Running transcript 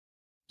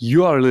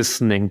You are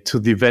listening to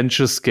the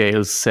Venture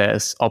Scale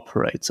SaaS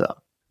Operator,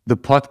 the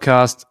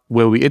podcast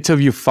where we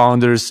interview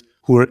founders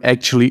who are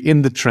actually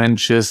in the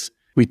trenches.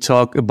 We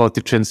talk about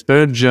the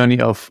transparent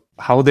journey of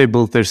how they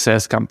build their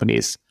SaaS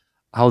companies,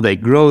 how they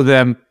grow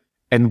them,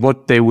 and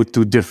what they would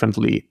do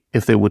differently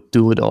if they would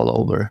do it all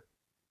over.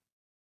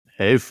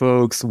 Hey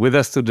folks, with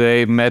us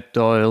today, Matt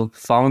Doyle,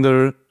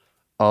 founder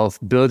of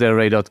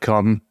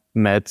BuildArray.com.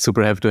 Matt,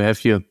 super happy to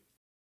have you.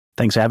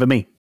 Thanks for having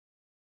me.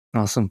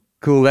 Awesome.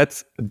 Cool.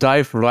 Let's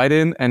dive right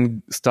in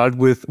and start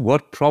with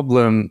what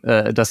problem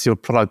does your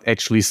product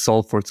actually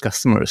solve for its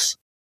customers?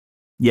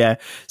 Yeah.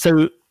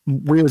 So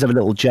we always have a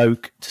little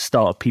joke to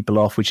start people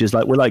off, which is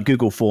like, we're like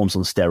Google Forms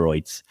on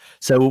steroids.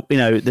 So,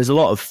 there's a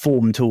lot of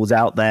form tools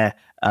out there,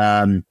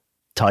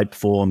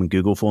 Typeform and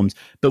Google Forms,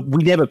 but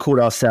we never called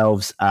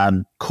ourselves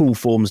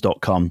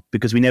coolforms.com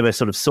because we never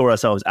sort of saw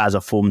ourselves as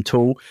a form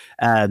tool.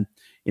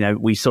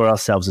 We saw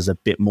ourselves as a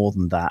bit more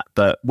than that,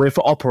 but we're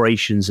for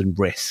operations and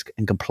risk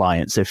and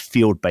compliance. So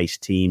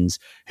field-based teams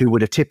who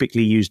would have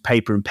typically used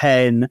paper and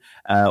pen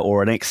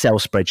or an Excel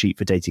spreadsheet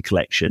for data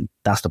collection.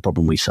 That's the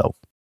problem we solve.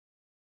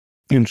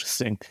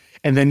 Interesting.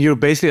 And then you're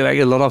basically like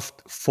a lot of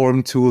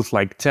form tools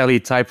like Tally,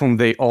 Typeform,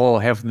 they all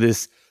have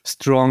this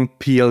strong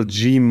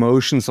PLG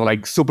motion. So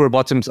like super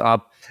bottoms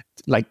up,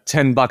 like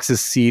 $10 a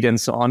seat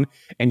and so on.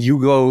 And you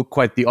go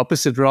quite the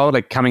opposite route,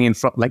 like coming in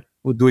from like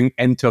doing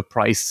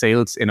enterprise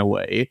sales in a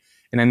way.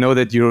 And I know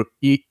that you're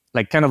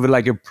like kind of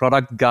like a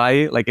product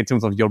guy, like in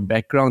terms of your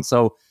background.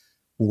 So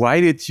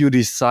why did you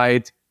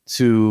decide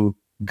to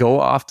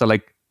go after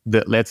like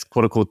the, let's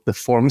quote unquote, the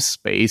form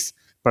space,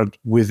 but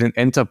with an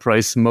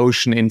enterprise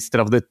motion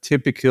instead of the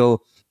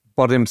typical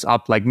bottoms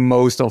up, like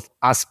most of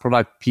us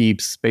product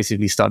peeps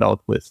basically start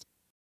out with?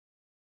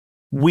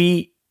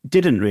 We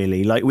didn't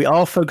really. Like, we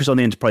are focused on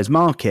the enterprise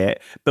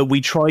market, but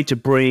we try to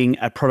bring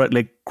a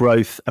product-led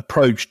growth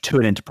approach to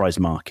an enterprise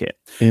market.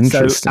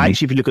 So actually,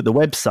 if you look at the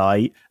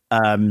website,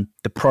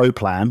 the Pro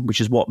plan,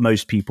 which is what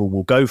most people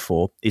will go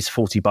for, is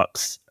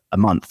 $40 a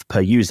month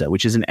per user,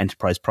 which isn't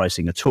enterprise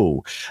pricing at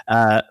all.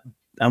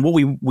 And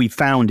what we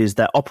found is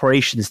that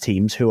operations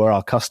teams, who are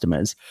our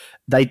customers,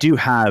 they do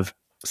have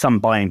some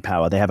buying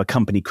power. They have a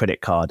company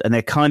credit card, and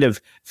they're kind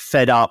of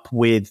fed up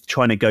with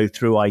trying to go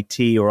through IT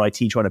or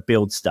IT trying to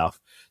build stuff.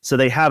 So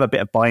they have a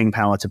bit of buying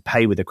power to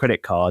pay with a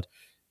credit card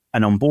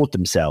and onboard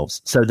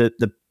themselves. So that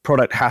the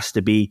product has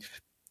to be,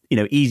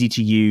 easy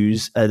to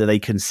use, that they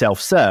can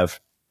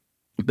self-serve.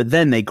 But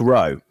then they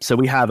grow. So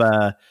we have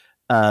a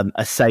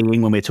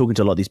saying when we're talking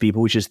to a lot of these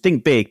people, which is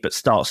think big, but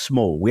start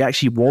small. We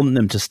actually want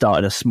them to start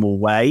in a small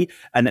way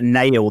and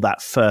nail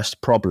that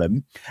first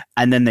problem,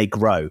 and then they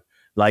grow.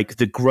 Like,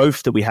 the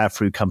growth that we have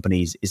through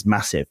companies is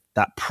massive,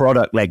 that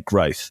product-led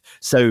growth.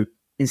 So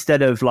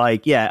instead of I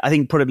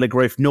think product-led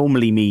growth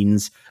normally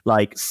means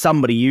like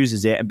somebody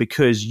uses it, and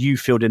because you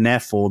filled in their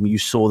form, you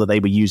saw that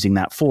they were using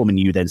that form and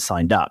you then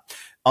signed up.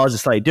 Ours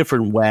is slightly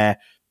different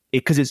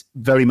because it's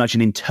very much an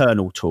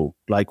internal tool.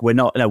 Like, we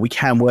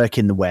can work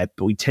in the web,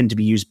 but we tend to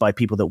be used by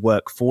people that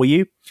work for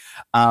you.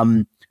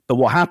 But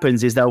what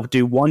happens is they'll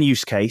do one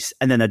use case,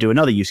 and then they'll do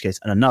another use case,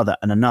 and another,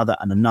 and another,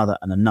 and another,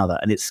 and another,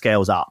 and it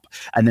scales up.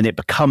 And then it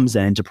becomes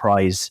an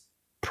enterprise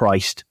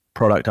priced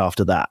product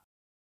after that.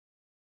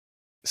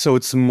 So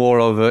it's more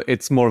of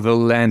a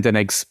land and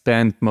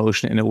expand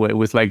motion in a way,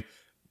 with like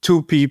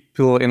two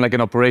people in like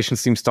an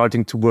operations team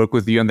starting to work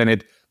with you, and then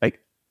it like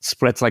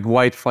spreads like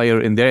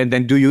wildfire in there. And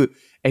then do you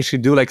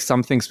actually do like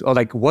some things, or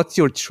like what's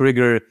your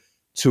trigger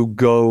to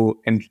go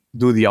and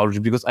do the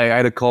outreach? Because I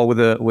had a call with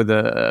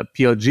a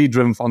PLG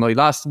driven founder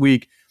last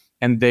week,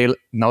 and they,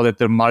 now that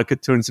their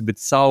market turns a bit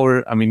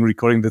sour, I mean,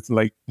 recording this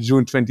like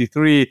June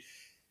 23,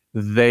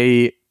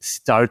 they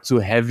start to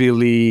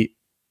heavily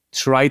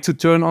try to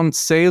turn on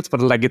sales,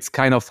 but like it's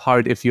kind of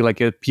hard if you're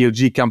like a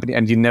PLG company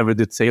and you never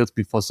did sales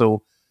before.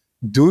 So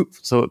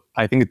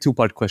I think a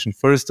two-part question.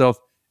 First off,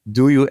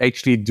 do you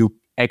actually do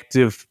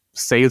active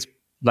sales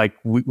like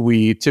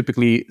we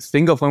typically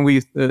think of when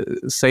we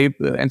say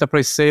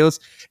enterprise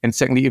sales? And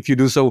secondly, if you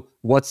do so,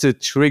 what's the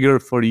trigger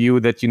for you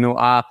that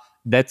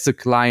that's a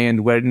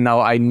client where now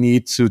I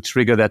need to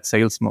trigger that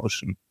sales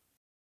motion?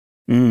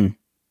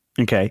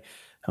 Okay,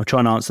 I'll try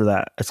and answer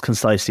that as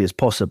concisely as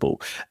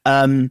possible.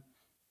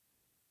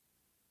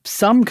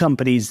 Some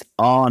companies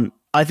aren't.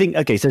 I think,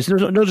 okay, so it's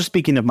not just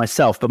speaking of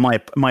myself, but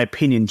my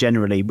opinion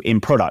generally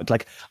in product.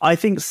 Like, I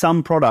think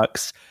some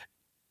products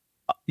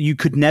you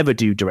could never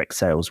do direct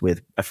sales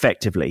with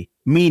effectively,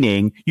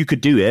 meaning you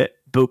could do it,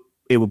 but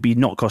it would be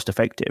not cost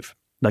effective.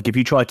 Like, if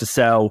you try to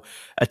sell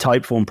a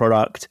Typeform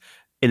product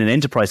in an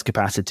enterprise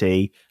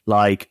capacity,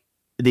 like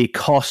the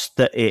cost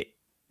that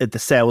the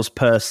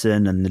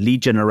salesperson and the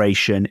lead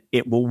generation,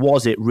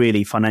 was it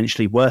really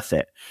financially worth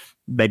it?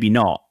 Maybe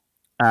not.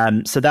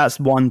 So that's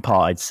one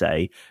part, I'd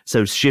say.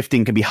 So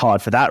shifting can be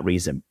hard for that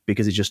reason,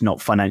 because it's just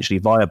not financially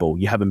viable.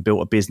 You haven't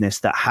built a business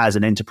that has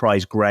an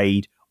enterprise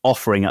grade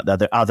offering at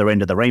the other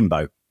end of the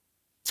rainbow.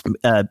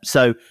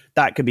 So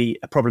that could be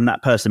a problem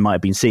that person might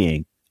have been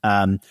seeing.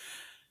 The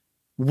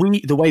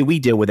way we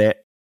deal with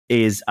it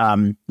is,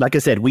 like I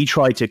said,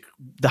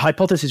 the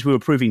hypothesis we were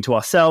proving to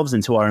ourselves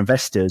and to our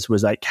investors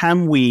was like,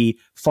 can we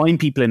find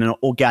people in an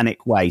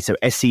organic way? So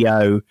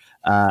SEO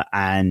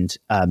and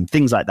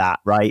things like that,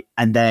 right?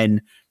 And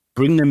then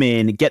bring them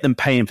in, get them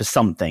paying for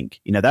something.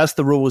 That's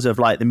the rules of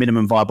like the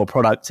minimum viable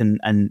product and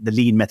the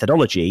lean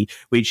methodology,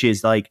 which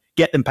is like,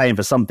 get them paying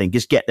for something,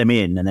 just get them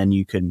in, and then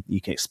you can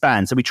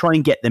expand. So we try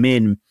and get them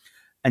in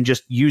and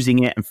just using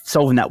it and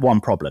solving that one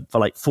problem for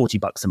like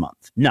 $40 a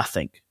month,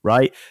 nothing,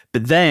 right?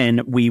 But then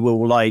we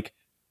will like,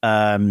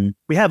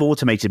 we have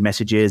automated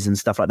messages and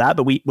stuff like that,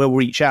 but we'll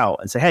reach out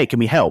and say, hey, can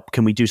we help?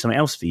 Can we do something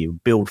else for you?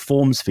 Build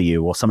forms for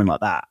you or something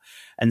like that.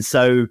 And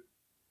so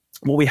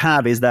what we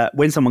have is that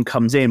when someone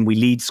comes in, we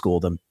lead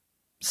score them.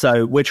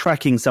 So we're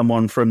tracking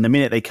someone from the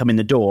minute they come in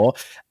the door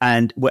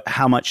and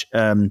how much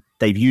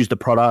they've used the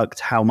product,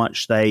 how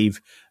much they've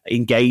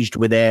engaged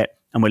with it,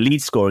 and we're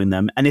lead scoring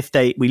them. And if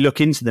we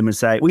look into them and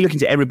say, we look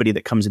into everybody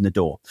that comes in the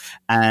door,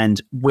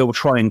 and we'll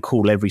try and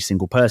call every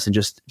single person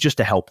just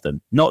to help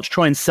them, not to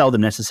try and sell them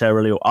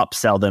necessarily or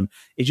upsell them.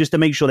 It's just to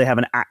make sure they have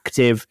an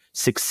active,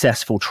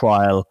 successful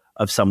trial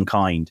of some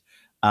kind,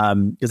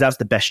 because that's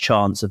the best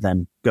chance of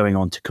them going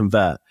on to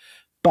convert.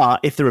 But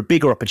if they're a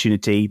bigger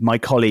opportunity, my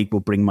colleague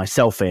will bring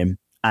myself in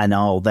and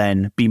I'll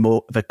then be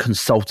more of a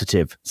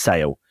consultative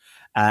sale.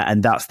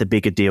 And that's the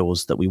bigger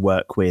deals that we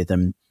work with.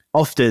 And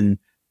often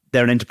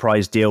they're an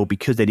enterprise deal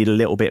because they need a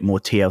little bit more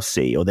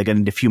TLC or they're going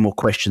to need a few more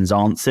questions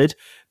answered.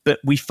 But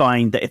we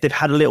find that if they've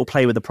had a little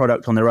play with the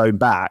product on their own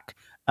back,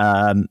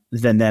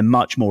 then they're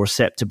much more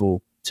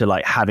acceptable to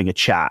like having a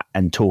chat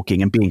and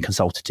talking and being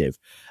consultative.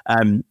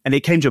 And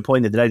it came to a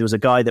point that there was a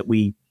guy that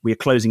we are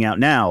closing out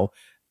now.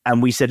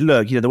 And we said,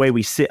 look, the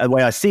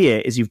way I see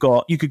it is you've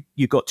got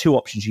two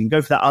options. You can go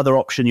for that other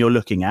option you're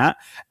looking at,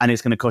 and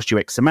it's going to cost you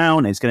X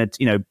amount. It's going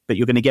to, but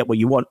you're going to get what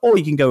you want, or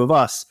you can go with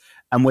us,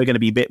 and we're going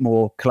to be a bit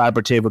more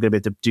collaborative. We're going to be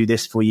able to do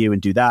this for you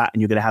and do that, and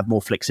you're going to have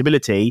more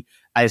flexibility,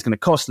 and it's going to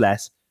cost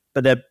less.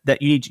 But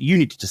that you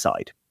need to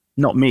decide,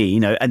 not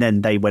me, And then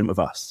they went with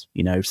us,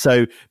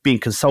 So being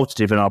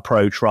consultative in our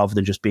approach rather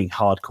than just being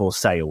hardcore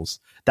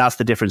sales. That's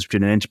the difference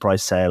between an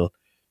enterprise sale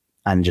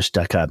and just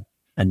like a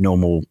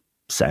normal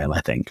sale,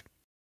 I think.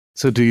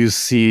 So do you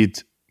see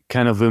it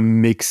kind of a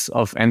mix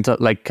of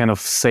kind of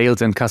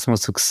sales and customer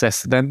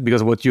success then?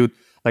 Because what you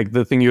like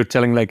the thing you're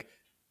telling, like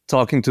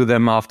talking to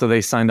them after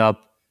they signed up,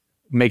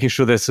 making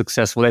sure they're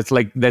successful,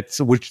 that's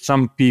which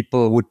some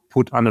people would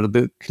put under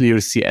the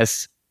clear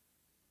CS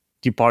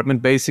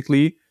department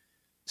basically.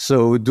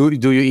 So do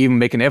you even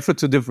make an effort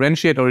to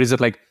differentiate, or is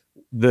it like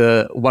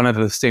the one and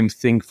the same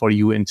thing for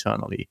you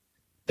internally?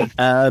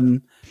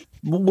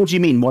 What do you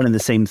mean one and the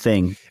same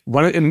thing?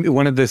 One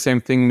and the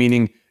same thing,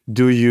 meaning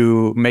do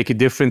you make a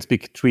difference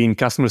between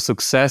customer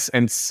success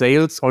and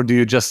sales, or do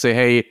you just say,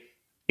 hey,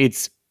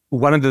 it's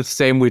one and the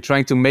same, we're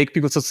trying to make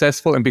people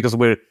successful, and because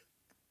we're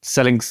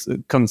selling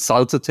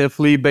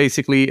consultatively,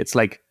 basically, it's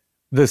like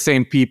the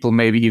same people,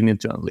 maybe even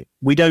internally?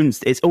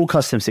 It's all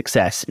customer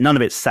success. None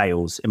of it's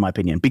sales, in my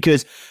opinion,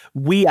 because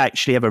we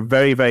actually have a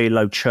very, very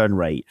low churn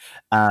rate.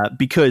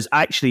 Because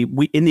actually,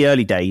 in the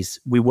early days,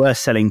 we were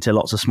selling to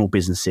lots of small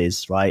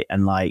businesses, right?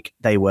 And like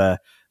they were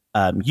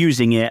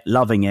using it,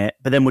 loving it,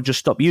 but then would just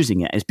stop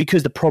using it. It's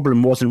because the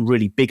problem wasn't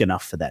really big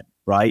enough for them,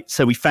 right?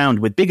 So we found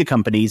with bigger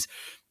companies,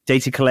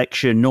 data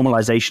collection,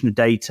 normalization of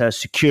data,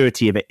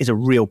 security of it is a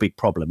real big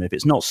problem. If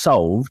it's not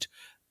solved,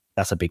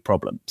 that's a big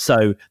problem.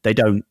 So they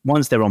don't,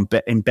 once they're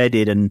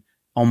embedded and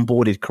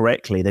onboarded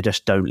correctly, they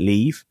just don't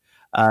leave.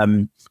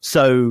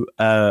 So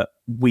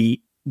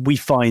we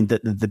find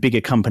that the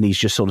bigger companies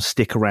just sort of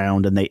stick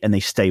around and they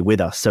stay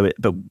with us.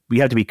 But we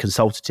have to be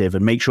consultative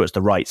and make sure it's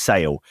the right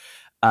sale.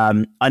 I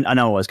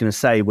know what I was going to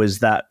say was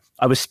that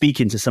I was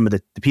speaking to some of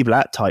the people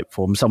at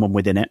Typeform, someone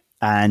within it,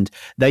 and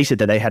they said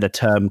that they had a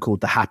term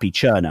called the happy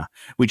churner,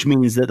 which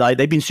means that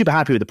they've been super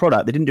happy with the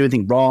product. They didn't do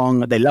anything wrong.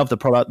 They loved the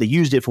product. They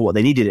used it for what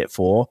they needed it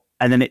for.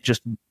 And then they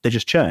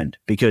just churned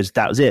because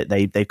that was it.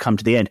 They've come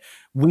to the end.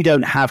 We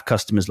don't have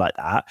customers like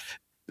that.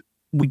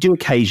 We do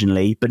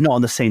occasionally, but not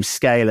on the same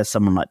scale as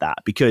someone like that,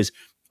 because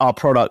our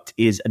product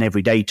is an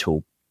everyday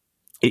tool.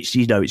 It's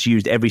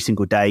used every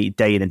single day,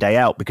 day in and day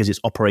out, because it's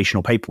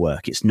operational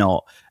paperwork. It's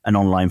not an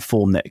online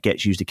form that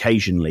gets used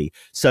occasionally.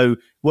 So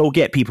we'll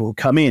get people who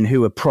come in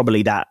who are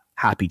probably that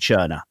happy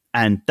churner,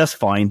 and that's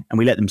fine. And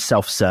we let them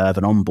self-serve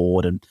and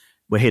onboard, and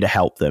we're here to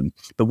help them.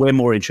 But we're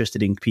more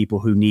interested in people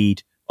who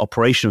need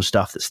operational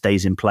stuff that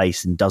stays in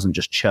place and doesn't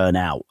just churn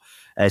out.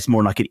 It's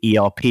more like an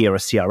ERP or a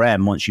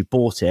CRM. Once you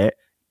bought it,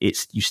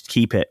 you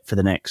keep it for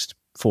the next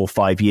 4 or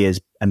 5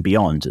 years and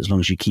beyond, as long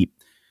as you keep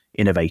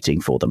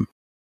innovating for them.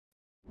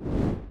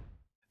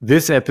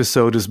 This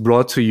episode is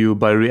brought to you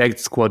by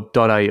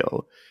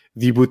ReactSquad.io,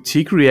 the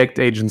boutique React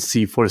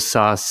agency for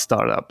SaaS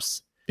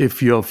startups.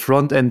 If your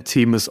front-end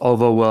team is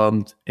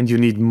overwhelmed and you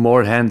need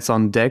more hands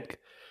on deck,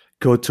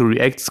 go to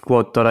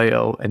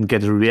ReactSquad.io and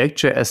get a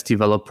React.js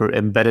developer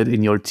embedded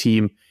in your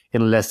team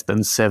in less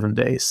than 7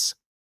 days.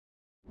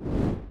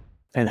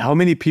 And how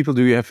many people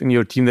do you have in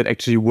your team that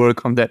actually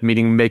work on that,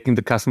 meaning making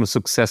the customer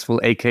successful,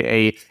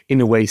 aka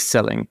in a way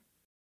selling?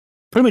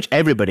 Pretty much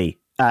everybody,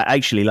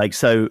 actually,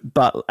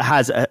 but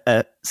has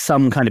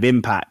some kind of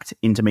impact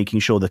into making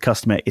sure the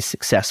customer is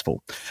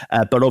successful.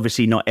 But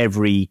obviously, not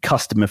every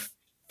customer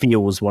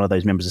feels one of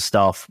those members of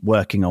staff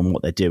working on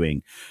what they're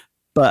doing.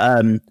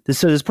 But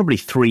there's probably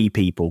 3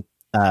 people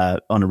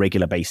on a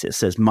regular basis.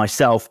 There's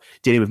myself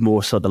dealing with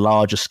more sort of the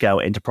larger scale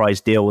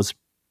enterprise deals,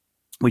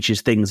 which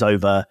is things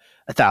over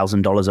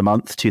 $1,000 a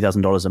month,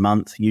 $2,000 a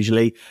month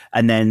usually.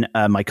 And then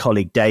my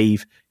colleague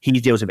Dave, he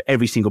deals with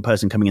every single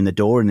person coming in the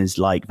door and is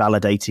like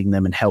validating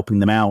them and helping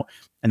them out.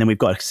 And then we've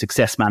got a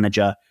success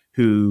manager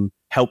who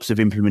helps with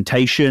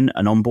implementation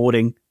and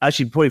onboarding.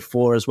 Actually, probably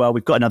 4 as well.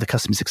 We've got another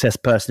customer success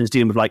person who's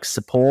dealing with like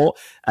support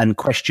and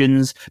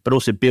questions, but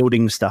also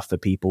building stuff for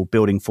people,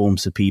 building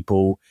forms for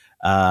people,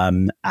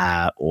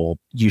 or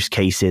use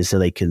cases so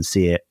they can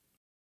see it.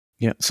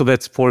 Yeah, so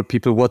that's 4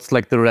 people. What's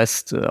like the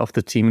rest of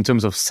the team in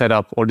terms of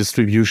setup or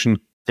distribution?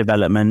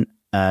 Development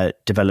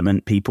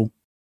people.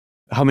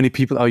 How many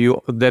people are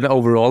you then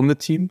overall in the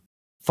team?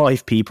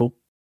 5 people.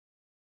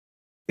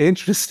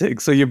 Interesting.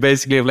 So you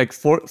basically have like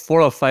 4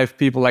 or 5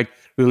 people like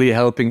really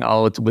helping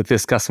out with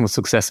this customer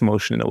success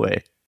motion in a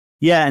way.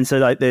 Yeah, and so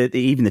like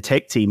even the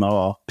tech team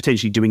are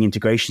potentially doing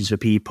integrations for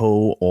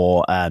people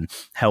or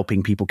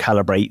helping people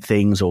calibrate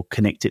things or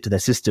connect it to their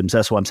systems.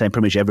 That's why I'm saying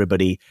pretty much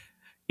everybody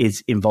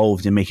is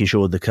involved in making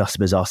sure the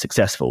customers are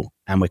successful,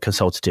 and we're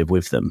consultative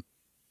with them.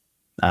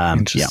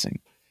 Interesting.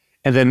 Yeah.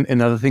 And then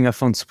another thing I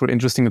found super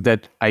interesting is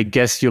that I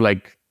guess you're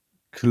like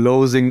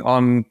closing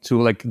on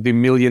to like the $1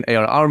 million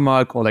ARR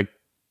mark, or like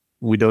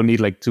we don't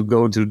need like to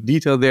go into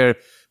detail there.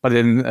 But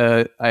then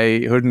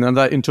I heard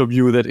another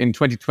interview that in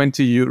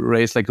 2020 you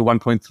raised like a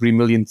 1.3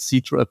 million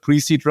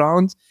pre-seed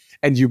round,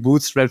 and you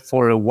bootstrapped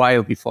for a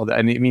while before that.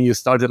 And I mean, you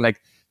started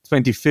like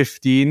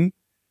 2015.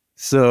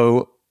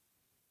 So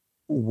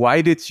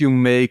why did you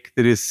make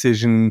the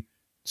decision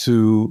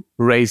to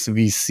raise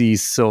VC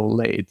so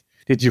late?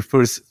 Did you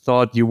first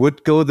thought you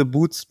would go the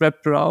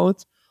bootstrap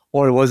route,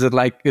 or was it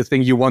like a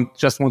thing you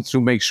just want to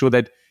make sure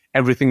that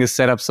everything is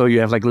set up so you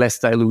have like less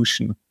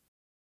dilution?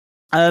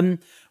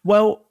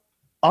 Well,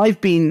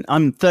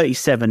 I'm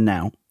 37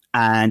 now,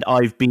 and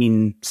I've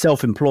been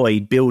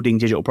self-employed building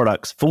digital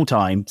products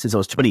full-time since I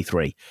was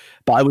 23.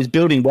 But I was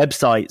building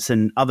websites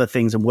and other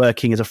things and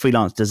working as a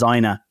freelance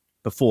designer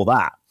before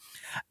that.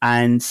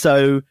 And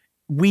so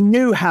we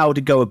knew how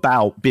to go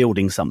about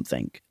building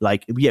something.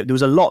 Like, yeah, there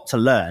was a lot to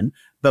learn,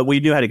 but we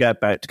knew how to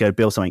go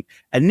build something.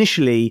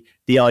 Initially,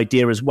 the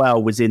idea as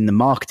well was in the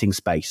marketing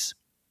space.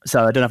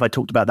 So I don't know if I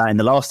talked about that in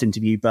the last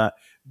interview, but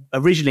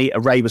originally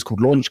Array was called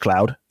Launch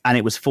Cloud, and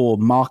it was for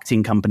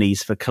marketing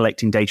companies for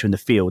collecting data in the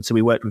field. So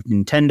we worked with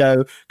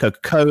Nintendo,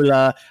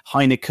 Coca-Cola,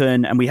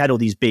 Heineken, and we had all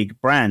these big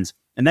brands.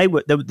 And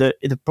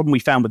the problem we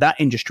found with that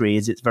industry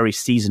is it's very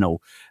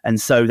seasonal. And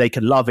so they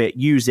could love it,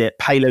 use it,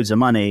 pay loads of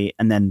money,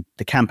 and then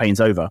the campaign's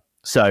over.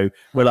 So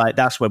we're like,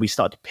 that's where we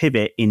start to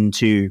pivot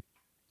into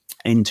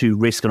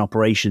risk and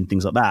operation,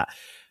 things like that.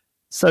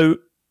 So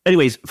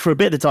anyways, for a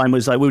bit of the time, it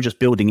was like we were just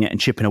building it and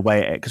chipping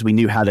away at it because we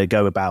knew how to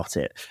go about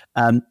it.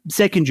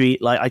 Secondary,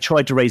 like I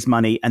tried to raise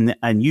money, and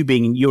you're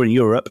in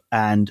Europe,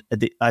 and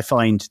I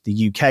find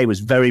the UK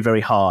was very,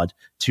 very hard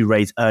to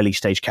raise early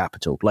stage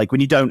capital. Like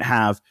when you don't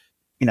have,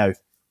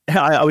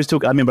 I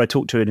remember I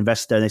talked to an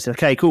investor and they said,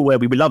 okay, cool, well,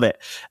 we would love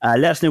it.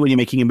 Let us know when you're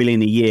making $1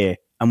 million a year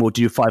and we'll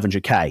do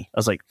 500K. I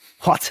was like,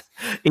 what?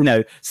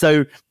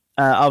 So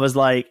I was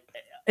like,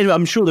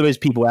 I'm sure there is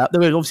people out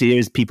there. Obviously, there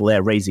is people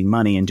there raising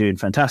money and doing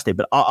fantastic,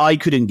 but I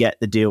couldn't get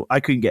the deal. I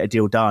couldn't get a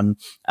deal done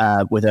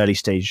with early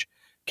stage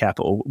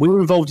capital. We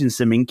were involved in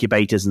some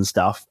incubators and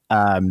stuff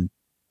in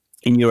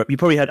Europe. You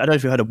probably I don't know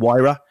if you heard of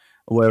Wyra.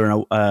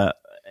 We're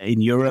in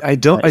Europe. I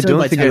don't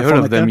think I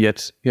heard of them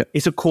yet. Yeah.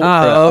 It's a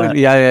corporate.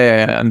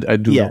 Yeah. And I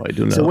do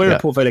know. So we're a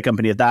portfolio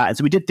company of that. And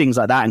so we did things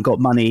like that and got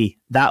money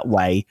that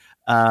way.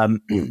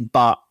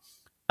 But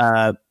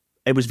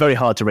it was very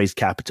hard to raise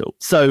capital.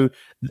 So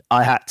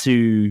I had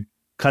to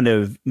kind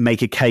of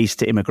make a case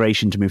to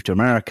immigration to move to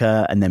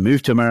America, and then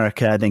move to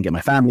America, then get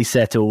my family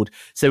settled.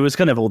 So it was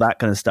kind of all that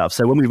kind of stuff.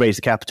 So when we raised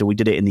the capital, we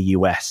did it in the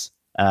US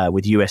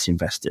with US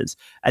investors.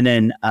 And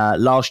then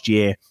last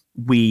year,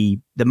 the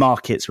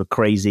markets were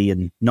crazy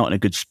and not in a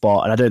good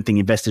spot. And I don't think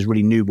investors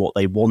really knew what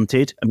they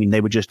wanted. I mean,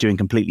 they were just doing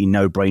completely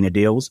no-brainer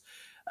deals.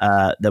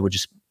 They were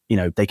just,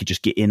 they could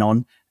just get in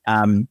on.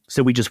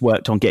 So we just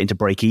worked on getting to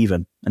break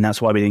even. And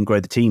that's why we didn't grow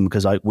the team,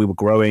 because we were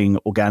growing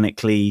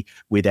organically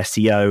with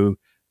SEO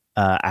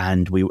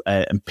and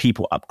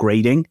people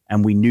upgrading.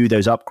 And we knew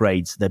those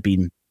upgrades, they'd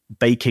been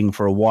baking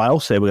for a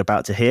while. So they were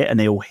about to hit, and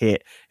they all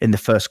hit in the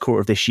first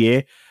quarter of this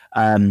year.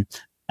 And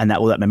that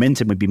all that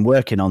momentum we've been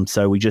working on.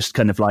 So we just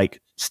kind of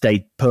like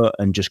stayed put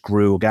and just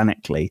grew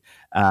organically.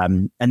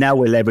 And now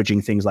we're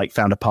leveraging things like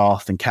Founder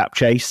Path and Cap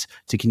Chase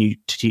to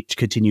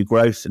continue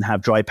growth and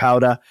have dry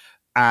powder.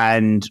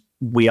 And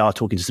we are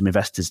talking to some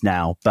investors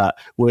now, but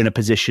we're in a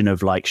position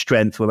of like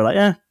strength where we're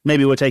like,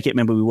 maybe we'll take it,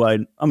 maybe we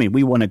won't. I mean,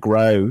 we want to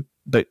grow,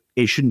 but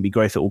it shouldn't be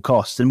growth at all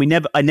costs.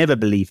 And I never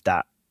believed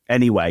that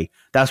anyway.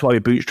 That's why we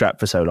bootstrapped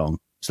for so long.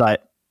 It's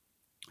like,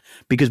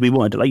 because we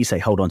wanted to, like you say,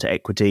 hold on to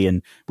equity,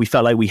 and we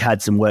felt like we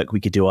had some work we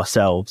could do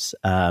ourselves.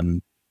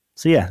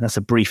 So yeah, that's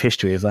a brief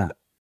history of that.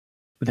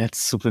 That's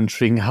super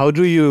intriguing. How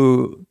do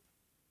you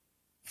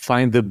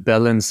find the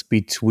balance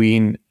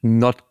between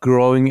not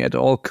growing at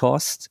all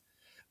costs,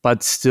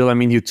 but still, I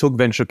mean, you took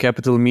venture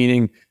capital,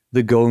 meaning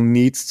the goal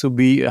needs to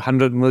be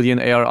 100 million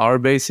ARR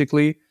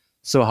basically.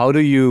 So how do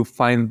you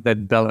find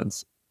that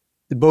balance,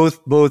 both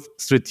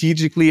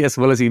strategically as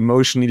well as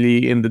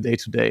emotionally in the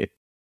day-to-day?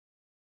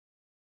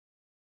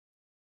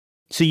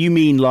 So you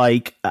mean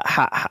like,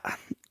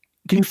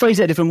 can you phrase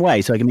it a different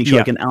way so I can make sure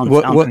I can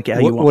answer how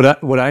you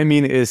want? What I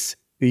mean is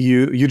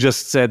you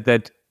just said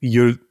that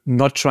you're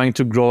not trying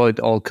to grow at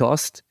all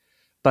cost,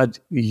 but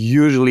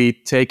usually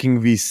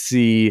taking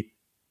VC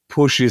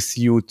pushes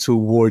you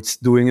towards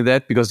doing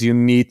that because you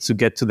need to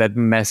get to that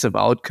massive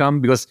outcome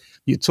because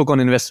you took on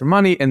investor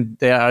money and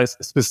there are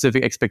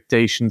specific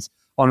expectations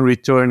on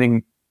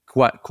returning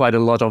quite a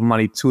lot of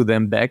money to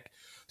them back.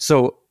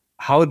 So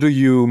how do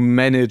you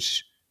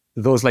manage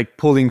those like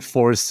pulling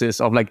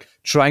forces of like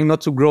trying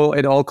not to grow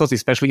at all costs,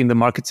 especially in the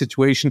market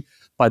situation,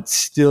 but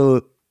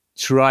still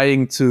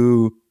trying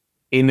to,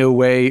 in a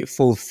way,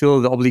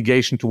 fulfill the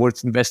obligation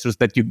towards investors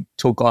that you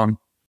took on?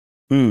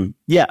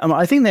 Yeah,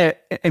 I think their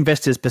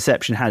investors'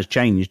 perception has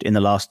changed in the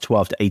last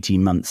 12 to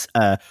 18 months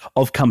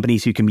of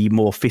companies who can be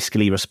more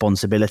fiscally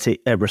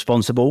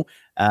responsible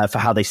for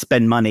how they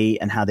spend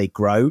money and how they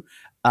grow.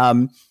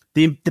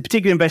 The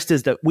particular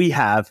investors that we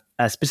have,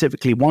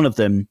 specifically one of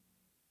them,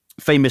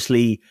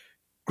 famously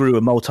grew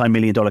a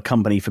multi-million-dollar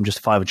company from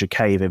just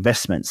 500K of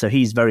investment. So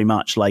he's very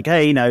much like,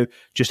 hey,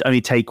 just only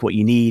take what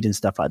you need and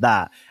stuff like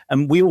that.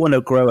 And we want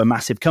to grow a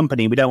massive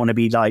company. We don't want to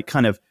be like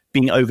kind of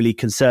being overly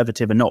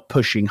conservative and not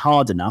pushing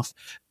hard enough.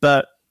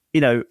 But,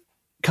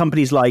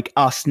 companies like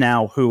us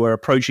now who are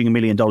approaching $1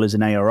 million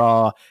in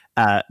ARR,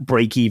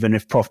 break even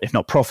if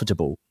not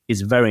profitable,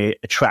 is a very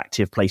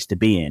attractive place to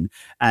be in.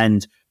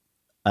 And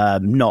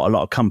not a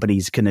lot of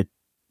companies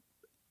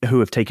who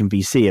have taken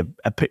VC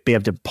be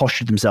able to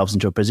posture themselves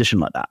into a position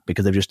like that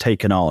because they've just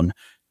taken on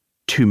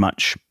too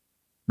much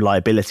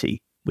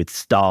liability with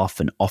staff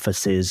and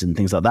offices and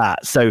things like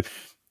that. So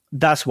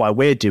that's why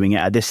we're doing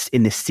it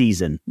in this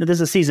season.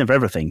 There's a season for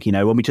everything.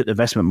 When we took the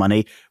investment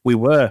money, we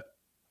were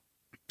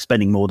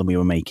spending more than we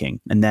were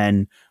making, and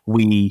then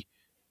we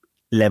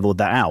leveled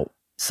that out.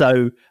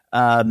 So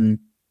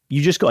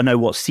you just got to know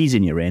what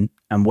season you're in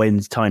and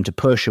when's time to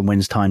push and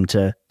when's time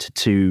to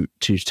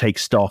take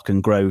stock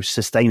and grow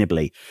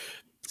sustainably.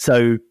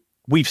 So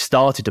we've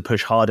started to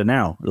push harder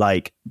now,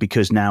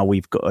 because now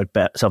we've got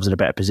ourselves in a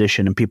better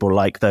position, and people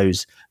like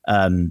those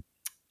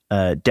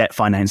debt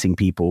financing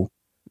people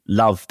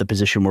love the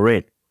position we're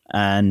in.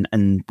 And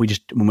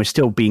when we're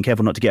still being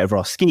careful not to get over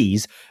our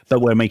skis,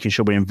 but we're making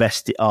sure we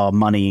invest our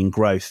money in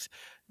growth,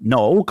 not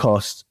at all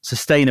costs,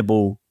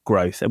 sustainable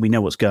growth, and we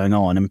know what's going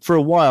on. And for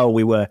a while,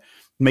 we were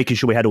making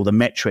sure we had all the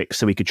metrics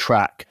so we could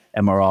track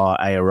MRR,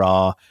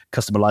 ARR,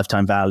 customer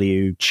lifetime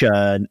value,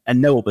 churn,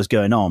 and know what was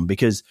going on.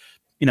 Because,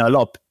 a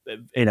lot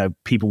of,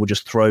 people will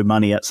just throw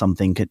money at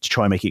something to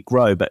try and make it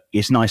grow, but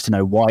it's nice to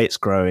know why it's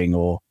growing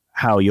or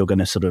how you're going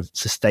to sort of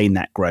sustain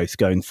that growth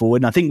going forward.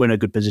 And I think we're in a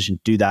good position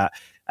to do that.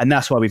 And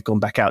that's why we've gone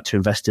back out to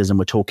investors and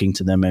we're talking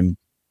to them and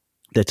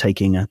they're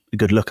taking a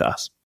good look at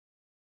us.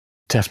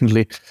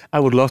 Definitely.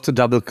 I would love to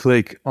double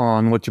click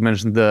on what you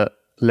mentioned, the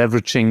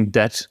leveraging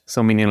debt.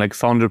 So meaning like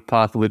founder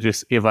path, which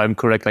is, if I'm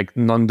correct, like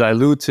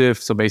non-dilutive.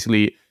 So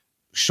basically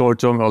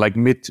short-term or like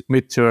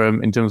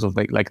mid-term in terms of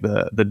like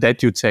the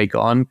debt you take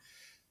on.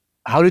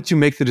 How did you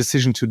make the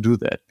decision to do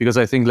that? Because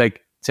I think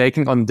like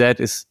taking on debt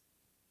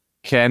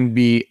can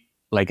be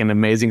like an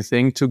amazing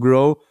thing to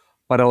grow,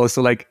 but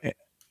also like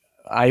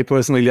I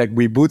personally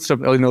we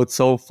bootstrapped Early Note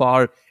so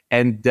far,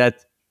 and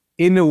that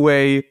in a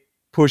way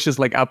pushes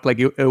like up like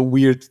a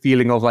weird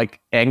feeling of like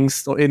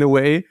angst or in a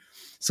way.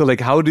 So like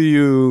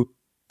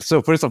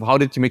so first off, how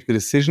did you make the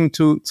decision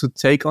to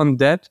take on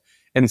debt?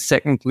 And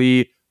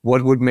secondly,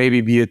 what would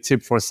maybe be a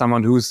tip for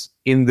someone who's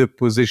in the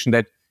position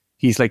that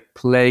he's like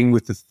playing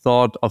with the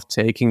thought of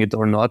taking it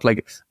or not,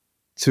 like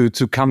to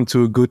come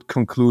to a good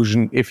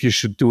conclusion if you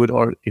should do it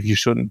or if you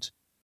shouldn't?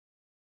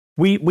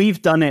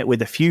 We've done it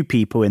with a few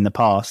people in the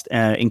past,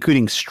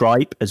 including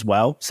Stripe as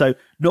well. So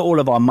not all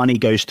of our money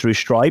goes through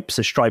Stripe.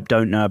 So Stripe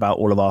don't know about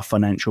all of our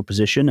financial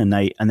position, and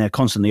they're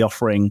constantly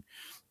offering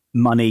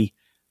money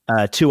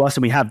to us,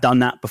 and we have done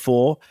that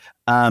before.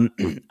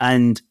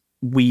 And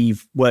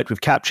we've worked with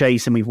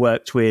CapChase, and we've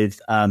worked with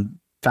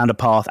Founder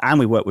Path, and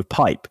we work with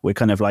Pipe. We're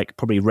kind of like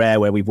probably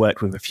rare where we've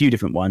worked with a few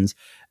different ones.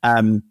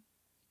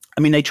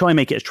 They try and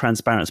make it as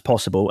transparent as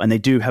possible, and they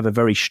do have a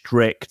very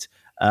strict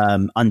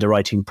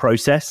underwriting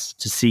process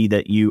to see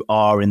that you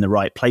are in the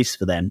right place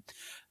for them.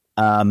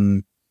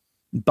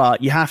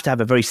 But you have to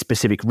have a very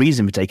specific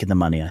reason for taking the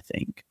money, I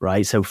think,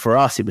 right? So for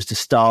us, it was to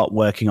start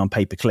working on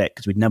pay-per-click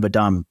because we'd never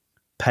done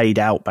paid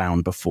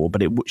outbound before,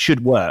 but it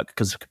should work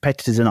because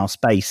competitors in our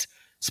space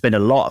spend a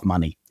lot of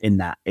money in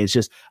that. It's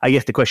just, I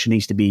guess the question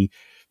needs to be,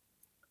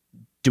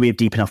 do we have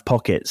deep enough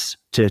pockets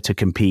to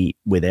compete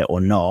with it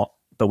or not?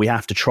 but we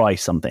have to try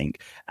something.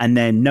 And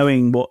then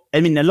knowing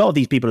a lot of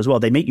these people as well,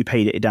 they make you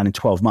pay it down in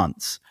 12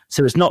 months.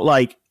 So it's not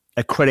like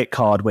a credit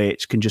card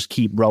which can just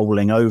keep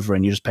rolling over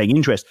and you're just paying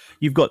interest.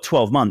 You've got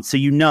 12 months. So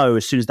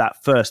as soon as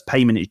that first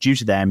payment is due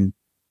to them,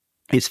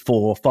 it's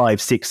 $4, $5,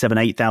 $6,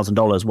 $7,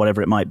 $8,000,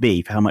 whatever it might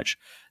be, for how much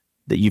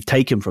that you've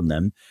taken from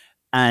them.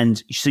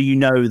 And so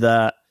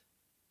that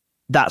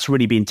that's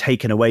really being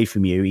taken away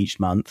from you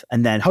each month.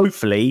 And then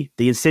hopefully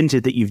the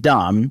incentive that you've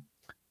done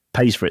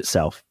pays for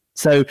itself.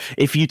 So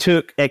if you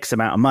took X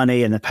amount of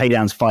money and the pay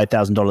down's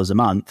 $5,000 a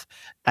month,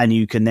 and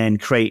you can then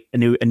create a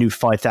new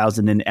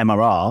 $5,000 in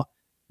MRR,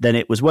 then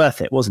it was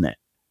worth it, wasn't it?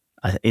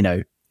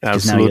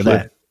 Because now you're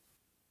there.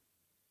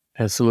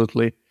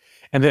 Absolutely.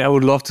 And then I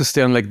would love to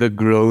stay on like the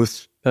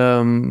growth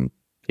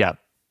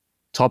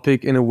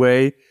topic in a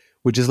way,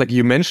 which is like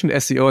you mentioned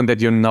SEO and that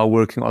you're now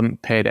working on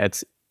paid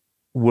ads.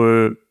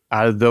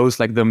 Are those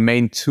like the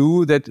main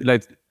two that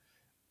like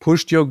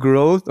pushed your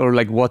growth, or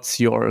like what's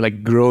your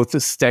like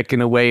growth stack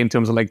in a way in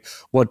terms of like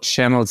what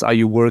channels are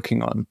you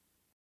working on?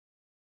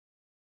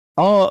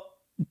 Our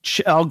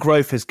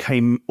growth has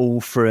came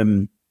all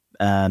from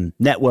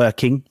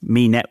networking,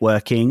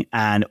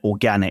 and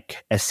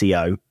organic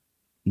SEO.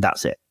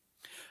 That's it.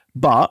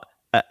 But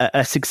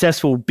a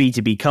successful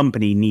B2B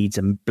company needs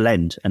a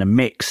blend and a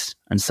mix,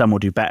 and some will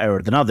do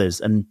better than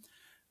others. And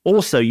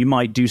also, you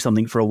might do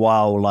something for a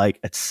while, like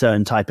a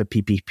certain type of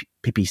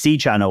PPC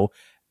channel,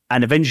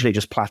 and eventually it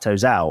just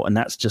plateaus out, and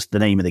that's just the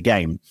name of the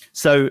game.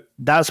 So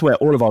that's where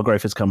all of our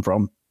growth has come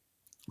from.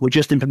 We're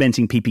just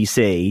implementing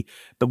PPC,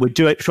 but we're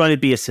trying to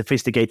be as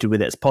sophisticated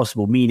with it as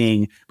possible,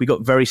 meaning we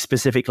got very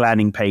specific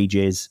landing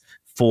pages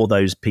for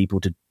those people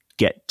to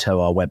get to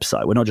our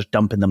website. We're not just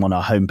dumping them on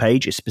our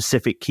homepage. It's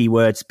specific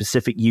keywords,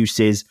 specific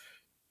uses,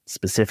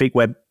 specific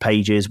web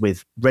pages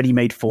with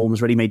ready-made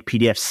forms, ready-made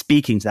PDFs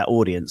speaking to that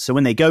audience. So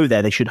when they go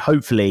there, they should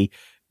hopefully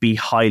be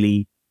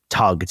highly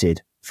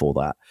targeted for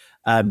that.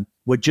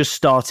 We're just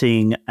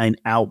starting an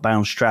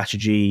outbound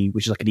strategy,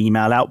 which is like an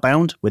email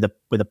outbound with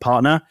a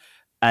partner.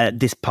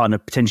 This partner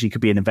potentially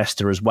could be an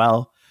investor as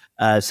well.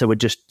 So we're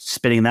just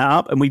spinning that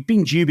up. And we've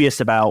been dubious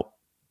about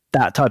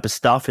that type of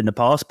stuff in the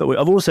past. But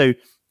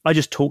I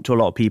just talk to a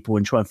lot of people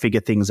and try and figure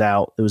things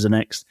out. There was an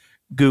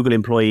ex-Google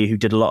employee who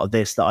did a lot of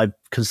this that I've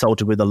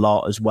consulted with a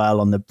lot as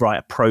well on the right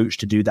approach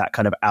to do that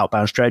kind of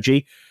outbound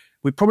strategy.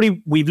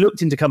 We've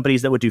looked into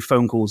companies that would do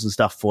phone calls and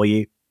stuff for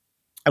you.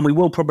 And we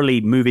will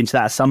probably move into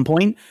that at some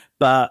point.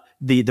 But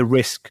the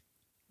risk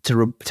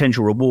to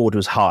potential reward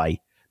was high.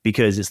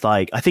 Because it's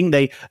like, I think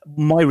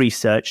my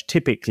research,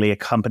 typically a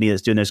company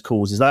that's doing those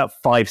calls is about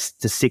 $5,000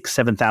 to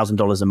 $6,000,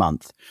 $7,000 a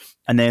month.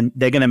 And then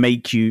they're going to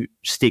make you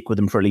stick with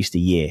them for at least a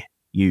year,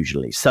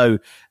 usually. So,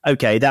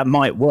 okay, that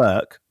might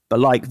work. But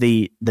like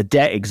the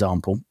debt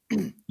example,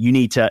 you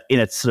need to, in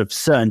a sort of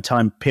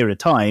certain period of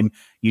time,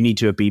 you need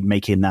to be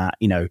making that,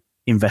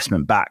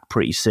 investment back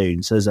pretty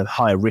soon. So there's a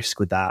higher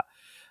risk with that.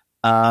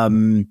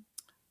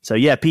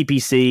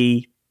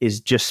 PPC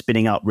is just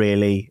spinning up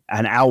really,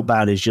 and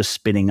outbound is just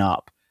spinning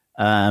up.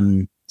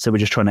 So we're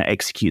just trying to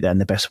execute that in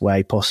the best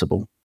way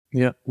possible.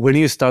 Yeah. When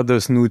you start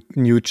those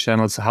new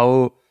channels,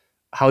 how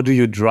do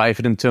you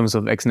drive it in terms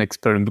of an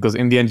experiment? Because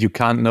in the end, you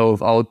can't know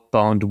if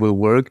outbound will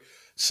work.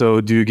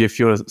 So do you give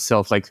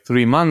yourself like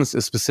 3 months,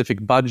 a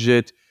specific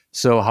budget?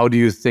 So how do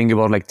you think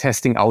about like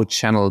testing out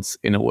channels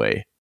in a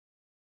way?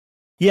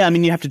 Yeah, I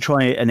mean, you have to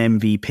try an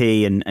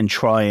MVP and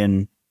try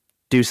and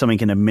do something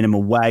in a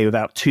minimal way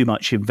without too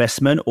much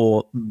investment,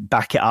 or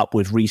back it up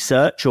with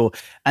research.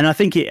 And I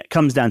think it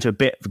comes down to a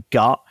bit of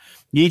gut.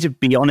 You need to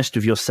be honest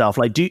with yourself.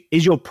 Like,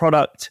 is your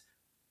product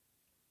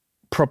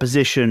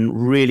proposition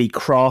really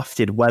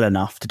crafted well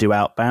enough to do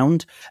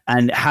outbound?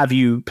 And have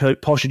you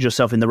postured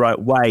yourself in the right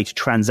way to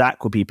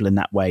transact with people in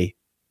that way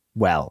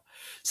well?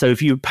 So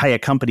if you pay a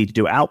company to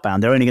do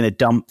outbound, they're only going to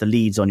dump the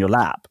leads on your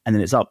lap, and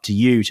then it's up to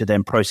you to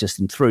then process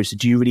them through. So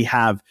do you really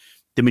have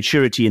the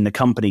maturity in the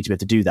company to be able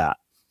to do that?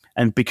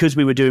 And because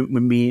we were doing,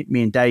 with me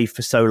and Dave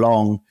for so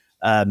long,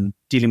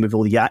 dealing with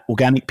all the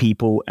organic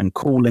people and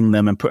calling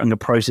them and putting a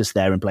process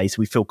there in place,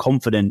 we feel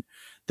confident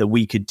that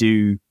we could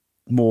do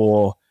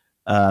more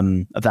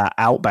of that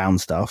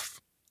outbound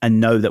stuff and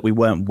know that we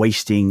weren't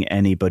wasting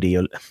anybody.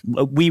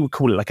 We would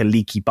call it like a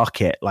leaky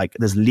bucket. Like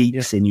there's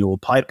leaks in your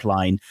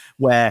pipeline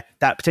where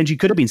that potentially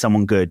could have been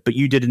someone good, but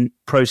you didn't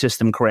process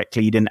them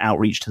correctly. You didn't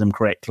outreach to them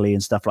correctly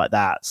and stuff like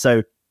that.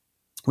 So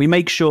we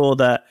make sure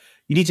that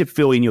you need to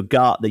feel in your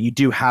gut that you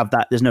do have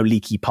that. There's no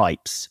leaky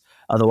pipes.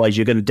 Otherwise,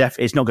 you're going to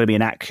it's not going to be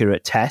an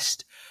accurate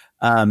test.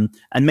 And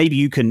maybe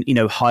you can,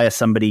 hire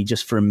somebody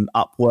just from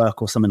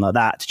Upwork or something like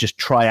that to just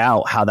try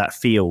out how that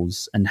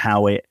feels and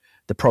how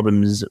the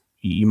problems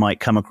you might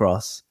come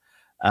across.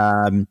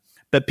 But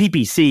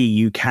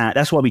PPC,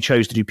 that's why we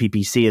chose to do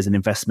PPC as an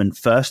investment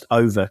first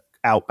over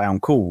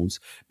outbound calls,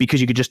 because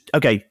you could just,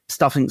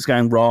 something's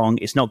going wrong.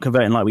 It's not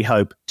converting like we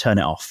hope. Turn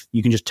it off.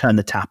 You can just turn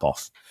the tap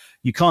off.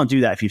 You can't do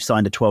that if you've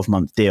signed a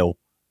 12-month deal.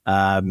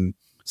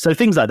 So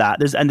things like that.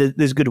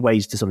 There's good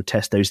ways to sort of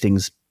test those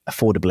things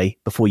affordably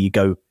before you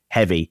go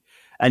heavy.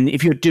 And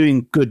if you're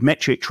doing good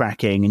metric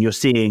tracking and you're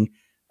seeing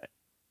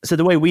So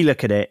the way we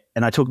look at it,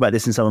 and I talk about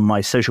this in some of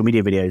my social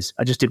media videos,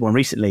 I just did one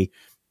recently,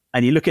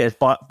 and you look at it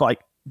by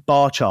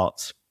bar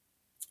charts.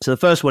 So the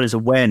first one is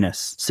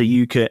awareness. So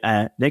you could,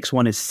 next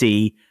one is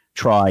see,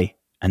 try,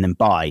 and then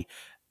buy.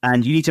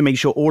 And you need to make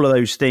sure all of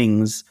those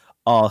things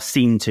are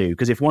seen to,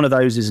 because if one of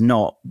those is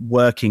not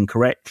working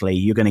correctly,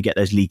 you're going to get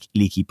those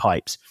leaky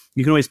pipes.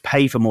 You can always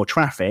pay for more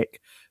traffic,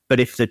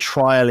 but if the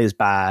trial is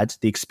bad,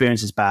 the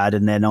experience is bad,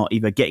 and they're not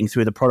either getting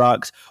through the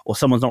products or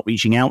someone's not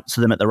reaching out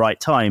to them at the right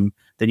time,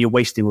 then you're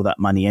wasting all that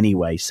money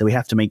anyway. So you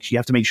have to make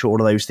sure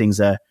all of those things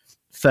are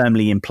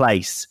firmly in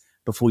place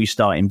before you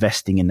start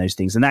investing in those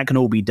things. And that can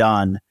all be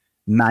done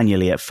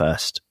manually at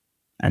first.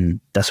 And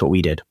that's what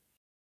we did.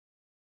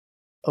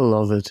 I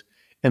love it.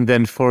 And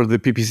then for the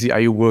PPC, are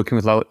you working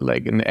with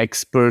like an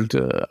expert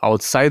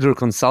outsider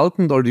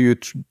consultant, or do you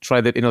try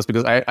that in-house?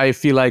 Because I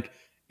feel like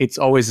it's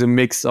always a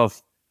mix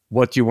of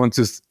what you want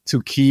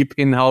to keep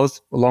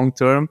in-house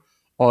long-term,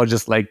 or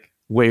just like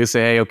where you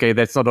say, hey, okay,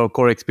 that's not our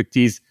core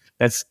expertise,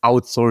 let's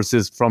outsource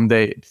this from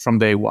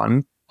day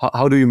one.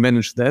 How do you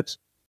manage that?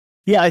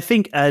 Yeah, I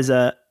think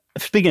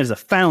speaking as a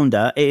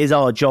founder, it is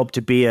our job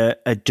to be a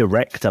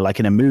director, like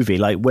in a movie.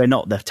 Like we're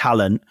not the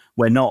talent,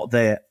 we're not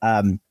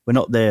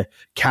the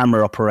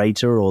camera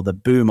operator or the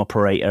boom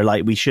operator.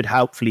 Like we should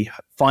hopefully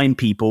find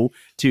people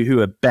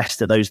who are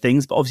best at those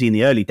things. But obviously in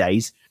the early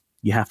days,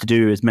 you have to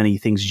do as many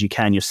things as you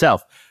can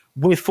yourself.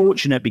 We're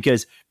fortunate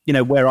because,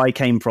 where I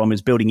came from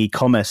is building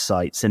e-commerce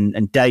sites,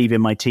 and Dave in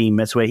my team,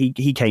 that's where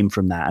he came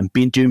from that, and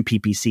been doing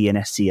PPC and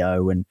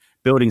SEO and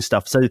building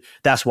stuff. So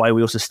that's why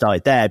we also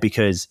started there,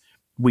 because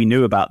we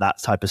knew about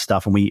that type of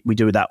stuff, and we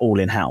do that all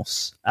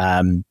in-house.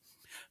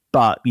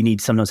 But you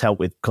need sometimes help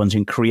with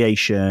content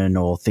creation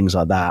or things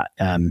like that.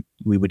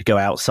 We would go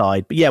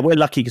outside. But yeah, we're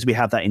lucky because we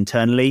have that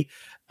internally.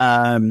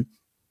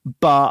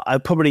 But I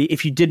probably,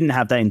 if you didn't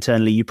have that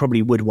internally, you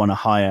probably would want to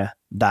hire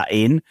that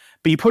in.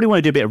 But you probably want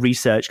to do a bit of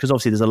research, because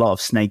obviously there's a lot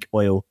of snake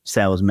oil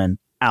salesmen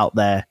out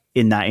there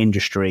in that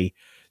industry.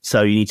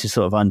 So you need to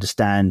sort of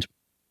understand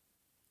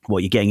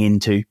what you're getting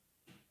into,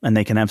 and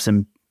they can have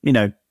some,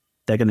 they're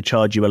going to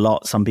charge you a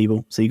lot, some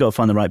people. So you got to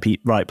find the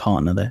right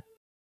partner there.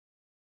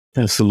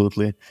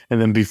 Absolutely.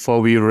 And then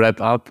before we wrap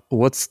up,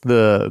 what's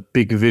the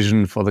big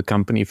vision for the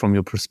company from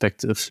your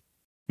perspective?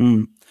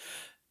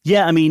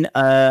 Yeah, I mean,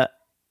 I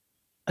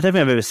don't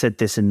think I've ever said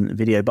this in the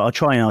video, but I'll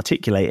try and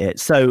articulate it.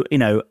 So,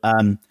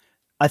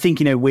 I think,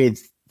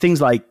 with things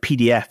like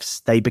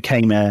PDFs, they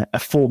became a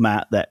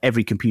format that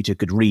every computer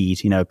could read,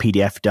 a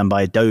PDF done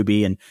by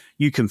Adobe, and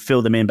you can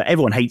fill them in, but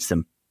everyone hates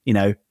them,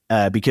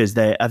 because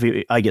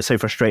I get so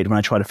frustrated when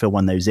I try to fill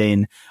one of those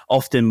in.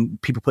 Often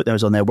people put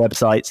those on their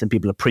websites and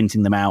people are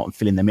printing them out and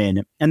filling them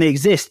in. And they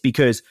exist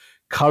because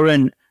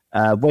current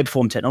web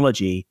form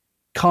technology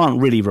can't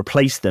really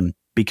replace them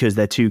because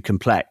they're too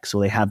complex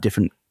or they have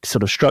different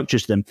sort of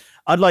structures to them.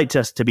 I'd like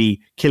us to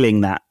be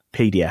killing that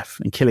PDF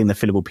and killing the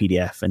fillable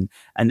PDF and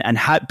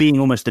being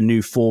almost a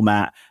new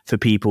format for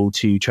people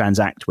to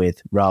transact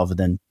with rather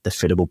than the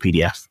fillable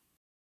PDF.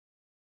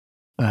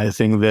 I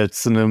think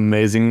that's an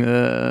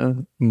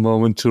amazing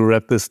moment to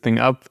wrap this thing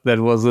up. That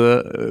was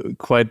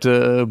quite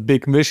a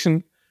big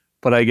mission,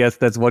 but I guess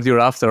that's what you're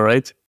after,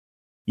 right?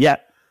 Yeah.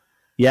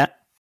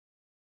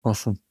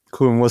 Awesome.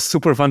 Cool. It was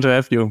super fun to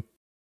have you.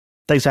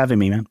 Thanks for having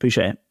me, man.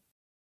 Appreciate it.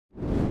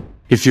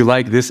 If you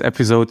like this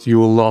episode, you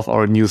will love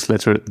our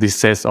newsletter, The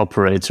SaaS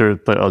Operator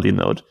by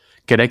EarlyNote.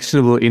 Get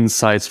actionable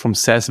insights from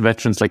SaaS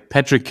veterans like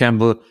Patrick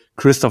Campbell,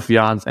 Christoph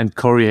Jans, and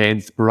Corey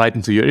Haynes right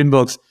into your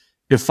inbox.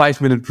 A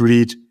 5-minute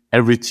read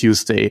every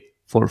Tuesday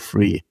for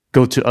free.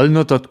 Go to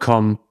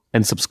earlynote.com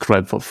and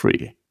subscribe for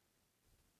free.